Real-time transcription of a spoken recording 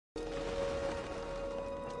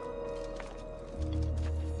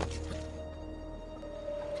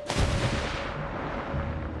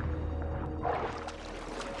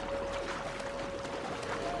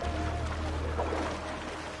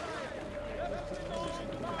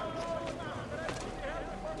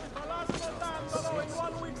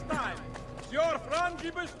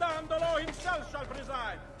Gibustandolo himself shall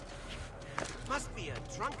preside. Must be a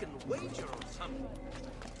drunken wager or something.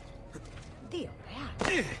 Dio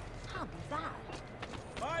reale. How be that?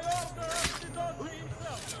 By order of the Doge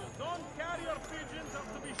himself, non-carrier pigeons are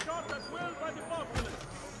to be shot at will by the populace.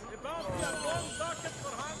 A bounty at one ducat per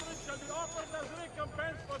 100 shall be offered as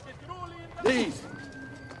recompense for the truly in the... Please!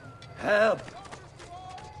 Help!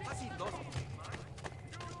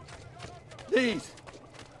 Please!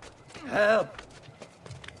 Help!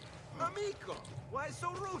 Amico, why so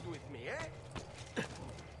rude with me, eh?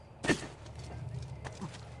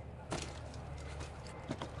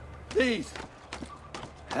 Please!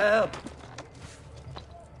 Help!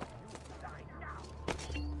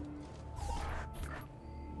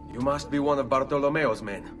 You must be one of Bartolomeo's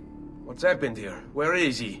men. What's happened here? Where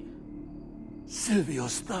is he?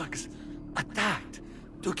 Silvio's thugs attacked,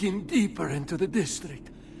 took him deeper into the district.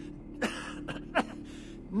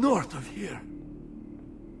 North of here.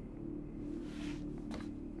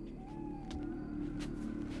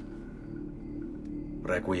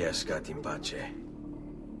 Requiescat in pace.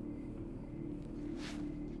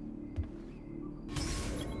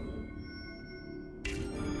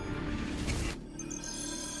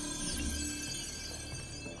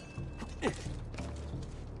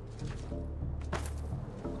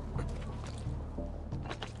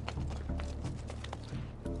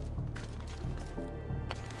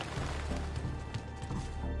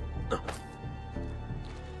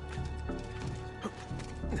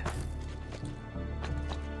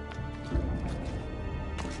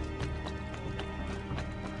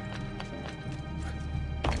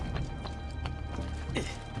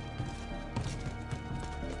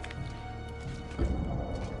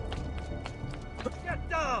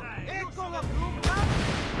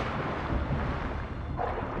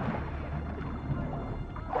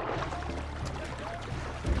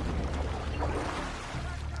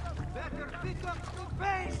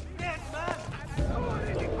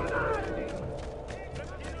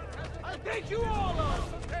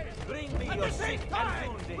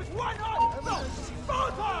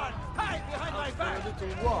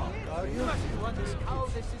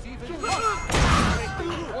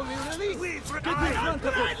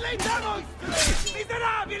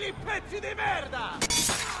 Miserabili pezzi di merda!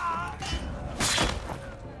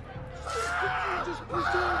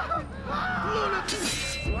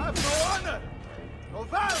 You have no honor, no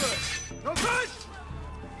valor, no guts!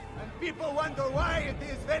 And people wonder why it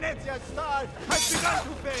is Venezia's star has begun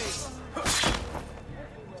to fade.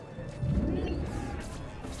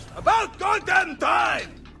 About goddamn time!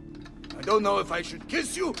 I don't know if I should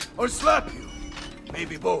kiss you or slap you.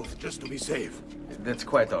 Maybe both, just to be safe. That's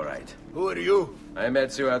quite all right. Who are you? I'm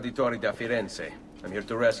Ezio Auditore da Firenze. I'm here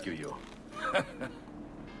to rescue you.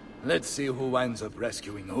 Let's see who winds up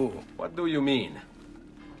rescuing who. What do you mean?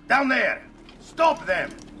 Down there! Stop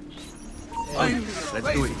them!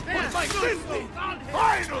 Let's do it.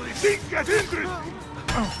 Finally, things get interesting!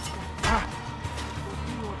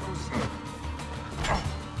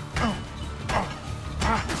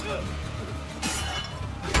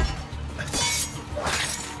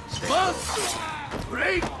 Bus!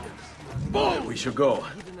 Break! Boom! We should go.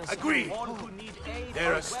 Agree.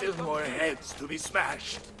 There are still more heads to be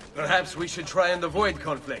smashed. Perhaps we should try and avoid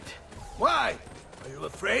conflict. Why? Are you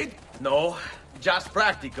afraid? No, just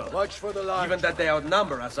practical. Watch for the large. Even that they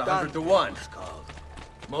outnumber us 100 to 1. It's called.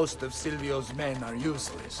 Most of Silvio's men are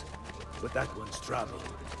useless, but that one's trouble.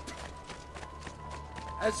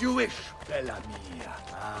 As you wish, Bella mia.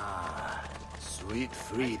 Ah, sweet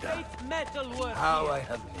Frida. How I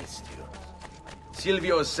have missed you.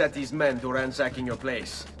 Silvio set his men to ransacking your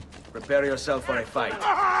place. Prepare yourself for a fight.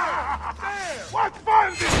 What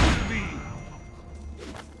fun this will be!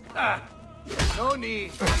 Ah, no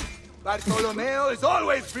need. Bartolomeo is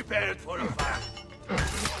always prepared for a fight.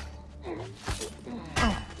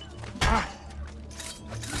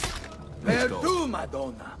 Where to,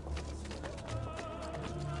 Madonna?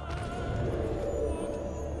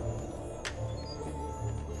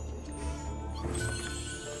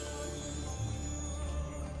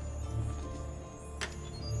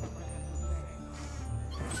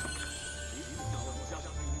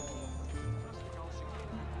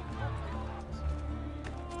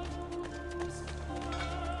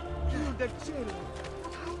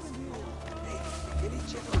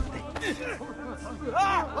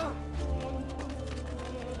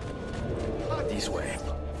 This way.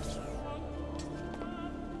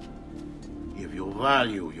 If you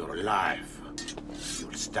value your life,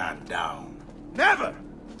 you'll stand down. Never!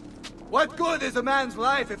 What good is a man's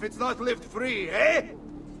life if it's not lived free, eh?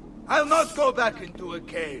 I'll not go back into a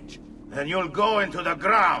cage. Then you'll go into the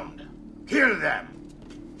ground. Kill them.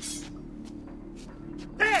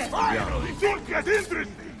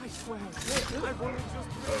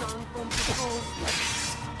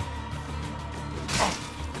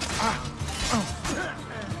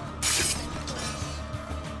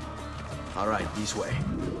 All right, this way.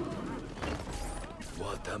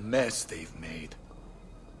 What a mess they've made.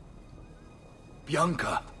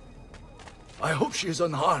 Bianca! I hope she is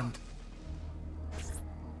unharmed.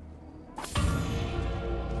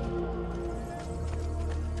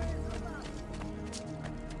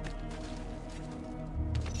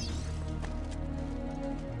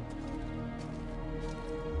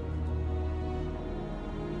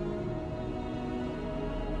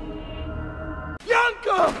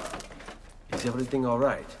 Bianca! Is everything all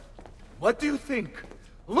right? What do you think?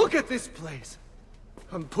 Look at this place.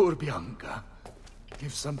 And poor Bianca.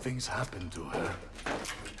 If something's happened to her...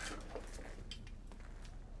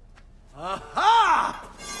 Aha!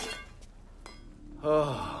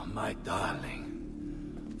 Oh, my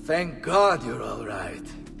darling. Thank God you're all right.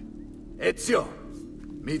 Ezio,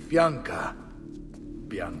 meet Bianca.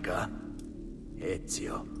 Bianca,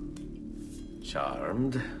 Ezio.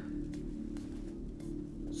 Charmed.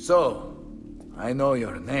 So, I know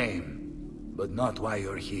your name, but not why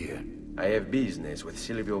you're here. I have business with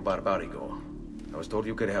Silvio Barbarigo. I was told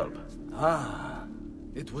you could help. Ah,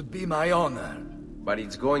 it would be my honor. But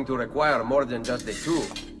it's going to require more than just the two.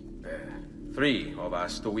 Three of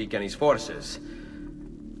us to weaken his forces.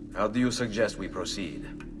 How do you suggest we proceed?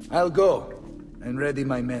 I'll go and ready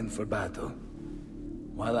my men for battle.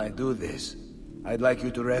 While I do this, I'd like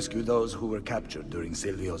you to rescue those who were captured during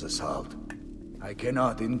Silvio's assault. I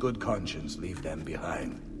cannot in good conscience leave them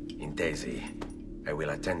behind. Intesi. I will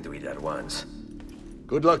attend to it at once.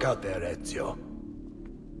 Good luck out there, Ezio.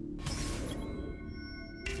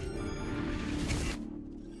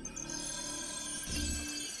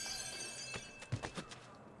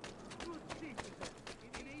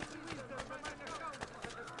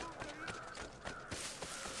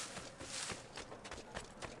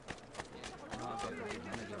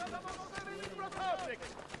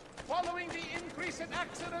 Following the increase in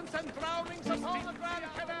accidents and drownings upon the Grand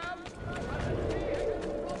Canal,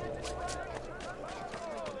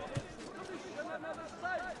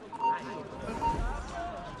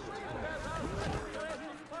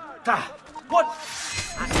 What?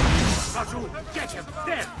 Raju, get him!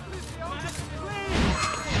 There!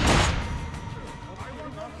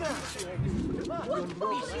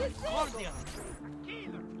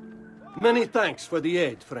 Many thanks for the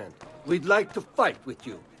aid, friend. We'd like to fight with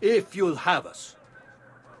you, if you'll have us.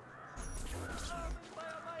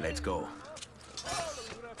 Let's go.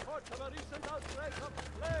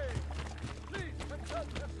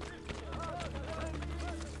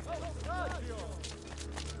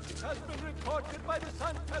 It has been reported by the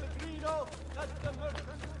San Pellegrino that the merchant...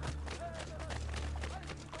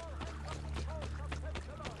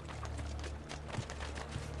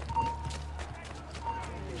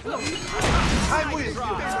 I'm with you!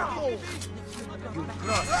 You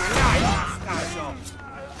crossed the line, Stasio!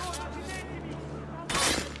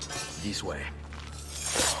 This way.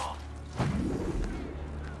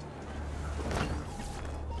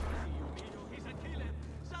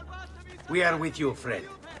 We are with you, friend.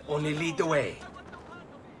 Only lead the way.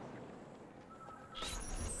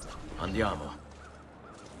 Andiamo.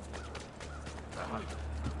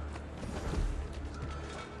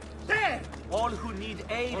 There! All who need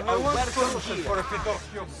aid are welcome here.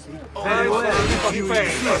 Very well. You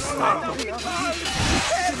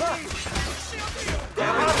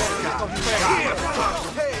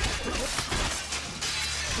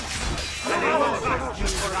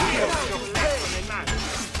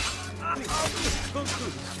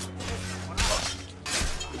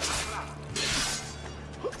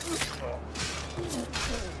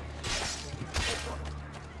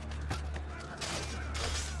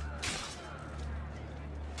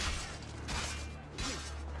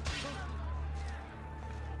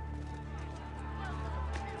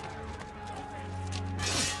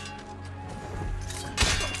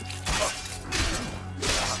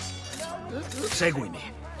Seguimi.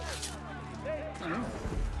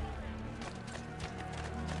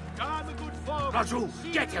 Raju,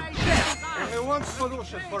 get him! There! Only one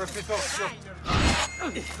solution for a Pitocchio.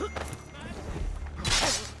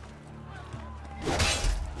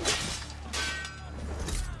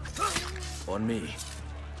 On me.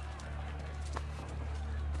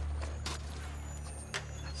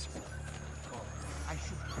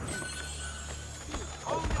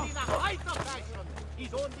 Only in the height of passion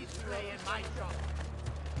is on display in my shop.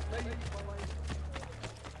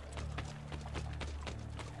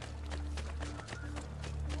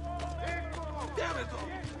 Damn it!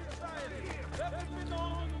 Let it be known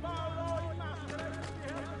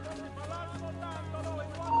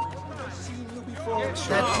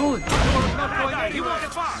That good. He won't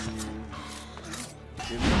get far!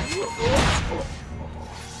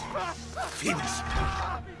 Finish.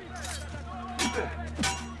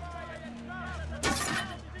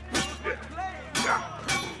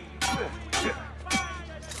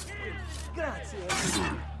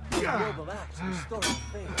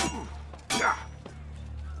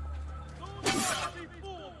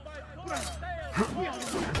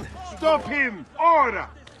 Stop him! Ora!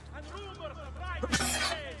 And rumors of right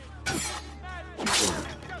today.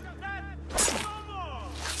 Just that, no more!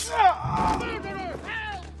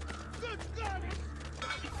 Good God!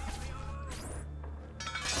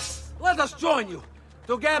 Let us join you!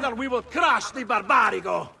 Together we will crush the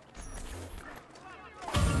Barbarigo!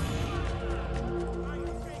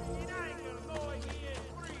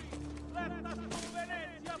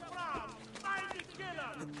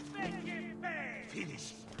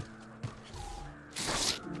 Finish.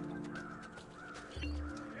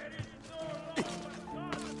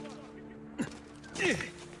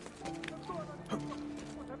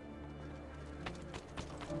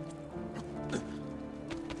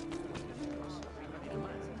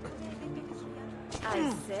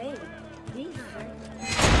 I say, these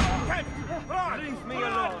Leave me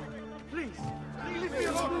alone! Please! Leave me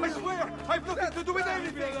alone! I swear! I've nothing to do with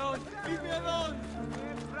anything! Leave me alone! Leave me alone!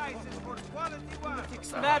 Prices for quality work!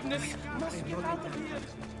 It's madness! Must get out of here!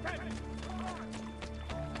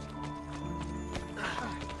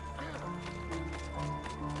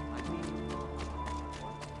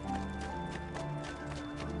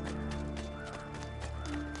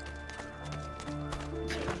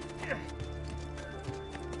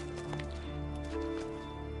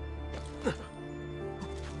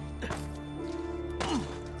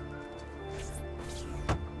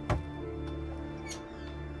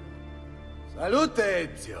 Salute,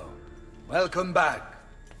 Ezio. Welcome back.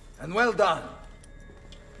 And well done.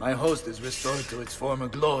 My host is restored to its former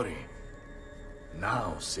glory.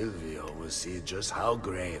 Now Silvio will see just how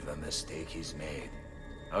grave a mistake he's made.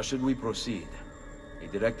 How should we proceed? A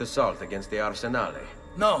direct assault against the Arsenale.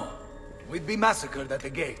 No, we'd be massacred at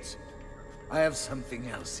the gates. I have something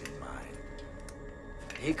else in mind.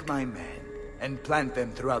 Take my men and plant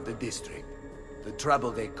them throughout the district. The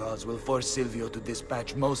trouble they cause will force Silvio to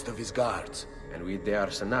dispatch most of his guards. And with the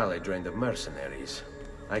Arsenale drained of mercenaries,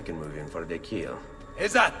 I can move in for the kill.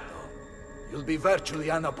 Esatto. You'll be virtually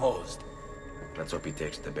unopposed. Let's hope he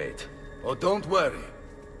takes the bait. Oh, don't worry.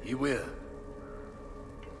 He will.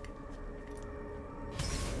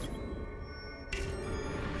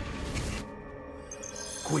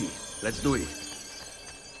 Qui, let's do it.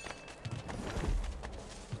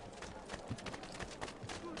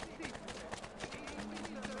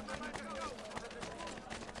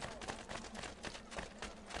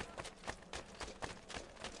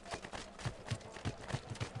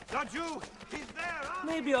 Not you! He's there, huh?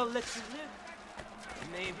 Maybe I'll let you live.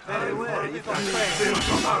 May very well.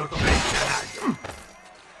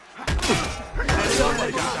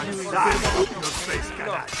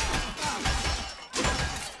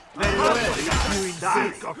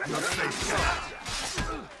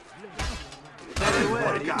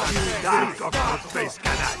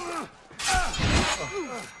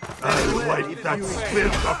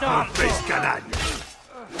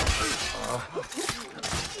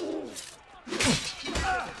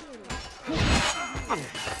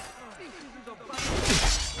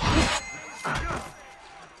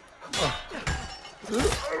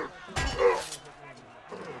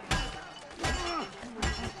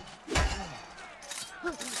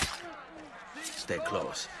 Stay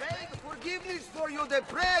close. Beg forgiveness for your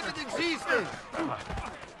depraved existence!